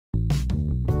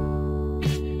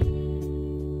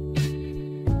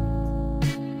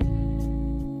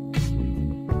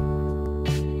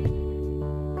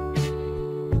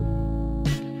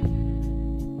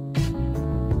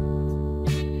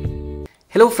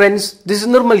Hello friends, this is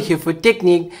Normal here for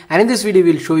Technique, and in this video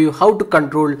we'll show you how to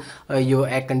control your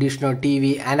air conditioner,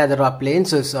 TV and other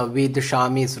appliances with the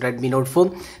Xiaomi's Redmi Note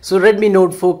 4. So Redmi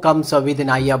Note 4 comes with an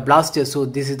IR blaster. So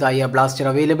this is the IR blaster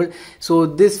available. So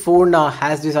this phone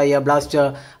has this IR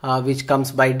blaster which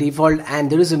comes by default,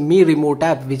 and there is a Mi Remote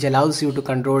app which allows you to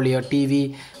control your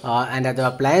TV and other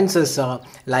appliances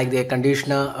like the air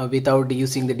conditioner without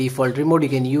using the default remote. You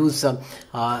can use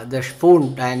the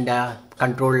phone and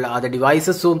control other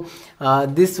devices. So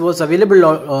this was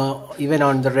available even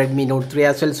on the Redmi Note 3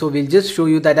 as well. So we'll just show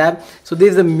you that app. So this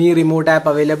is the Mi Remote app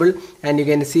available, and you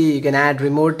can see you can add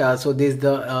remote. So this is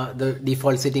the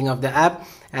default setting of the app,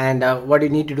 and what you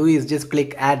need to do is just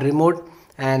click add remote.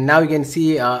 And now you can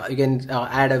see you can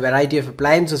add a variety of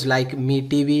appliances like Mi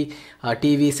TV,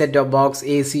 TV, set-top box,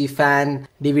 AC, fan,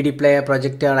 DVD player,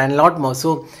 projector and a lot more.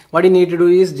 So what you need to do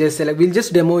is just select, we'll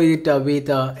just demo it with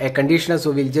air conditioner. So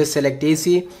we'll just select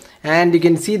AC, and you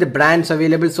can see the brands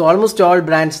available. So almost all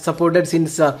brands supported,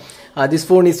 since this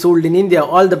phone is sold in India.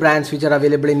 All the brands which are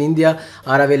available in India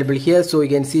are available here. So you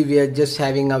can see we are just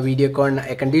having a Videocon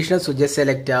air conditioner. So just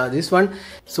select this one.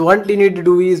 So what you need to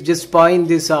do is just point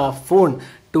this phone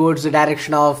towards the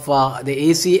direction of the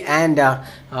AC and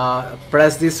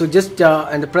press this. So just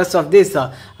and the press of this,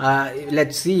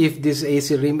 let's see if this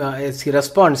AC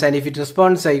responds, and if it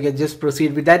responds you can just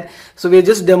proceed with that. So we're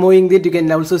just demoing it. You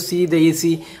can also see the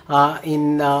AC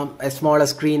in a smaller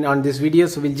screen on this video.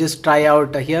 So we'll just try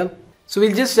out here. So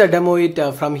we'll just demo it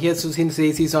from here. So since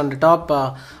AC is on the top,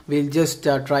 we'll just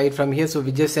try it from here. So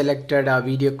we just selected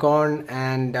Videocon,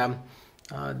 and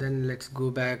then let's go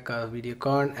back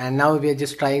Videocon, and now we are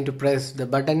just trying to press the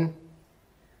button.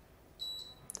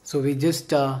 So we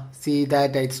just see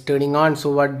that it's turning on.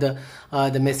 So what the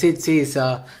message says,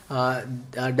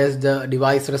 does the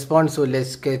device respond? So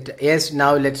let's get yes.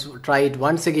 Now let's try it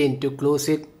once again to close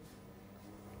it.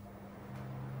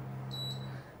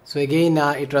 So again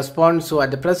it responds. So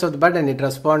at the press of the button it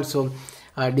responds. So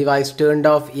device turned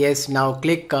off, yes. Now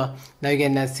click. Now you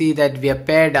can see that we have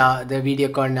paired the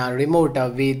Videocon remote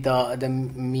with the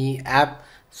Mi app.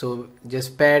 So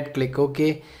just paired, click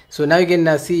OK. So now you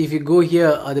can see, if you go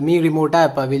here the Mi Remote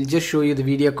app, I will just show you the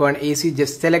Videocon AC.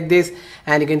 Just select this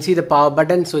and you can see the power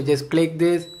button. So just click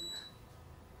this.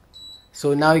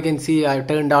 So now you can see I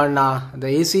turned on the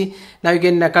AC. Now you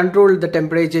can control the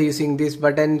temperature using this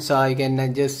button. So you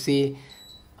can just see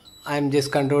I'm just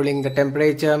controlling the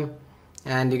temperature,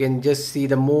 and you can just see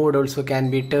the mode also can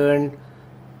be turned.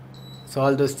 So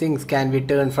all those things can be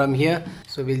turned from here.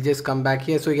 So we'll just come back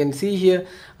here. So you can see here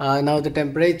now the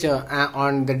temperature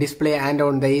on the display and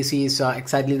on the AC is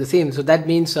exactly the same. So that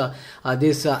means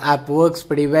this app works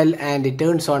pretty well, and it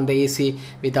turns on the AC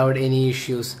without any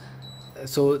issues.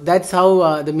 So that's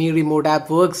how the Mi Remote app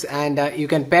works, and you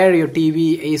can pair your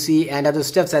TV, AC and other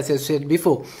stuffs, as I said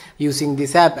before, using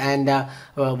this app, and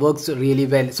works really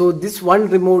well. So this one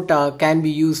remote can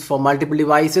be used for multiple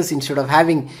devices. Instead of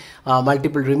having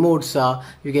multiple remotes,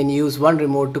 you can use one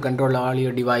remote to control all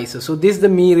your devices. So this is the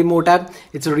Mi Remote app.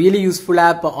 It's a really useful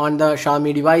app on the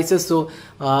Xiaomi devices. So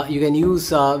you can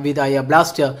use with IR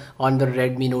Blaster on the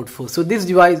Redmi Note 4. So this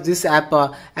device, this app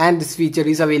and this feature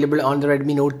is available on the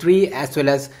Redmi Note 3 as well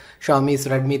as Xiaomi's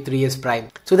Redmi 3S Prime.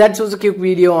 So that was a quick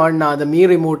video on the Mi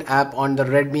Remote app on the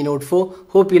Redmi Note 4.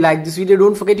 Hope you liked this video.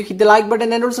 Don't forget to hit the like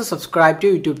button and also subscribe to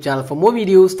our YouTube channel for more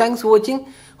videos. Thanks for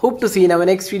watching. Hope to see you in our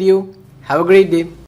next video. Have a great day.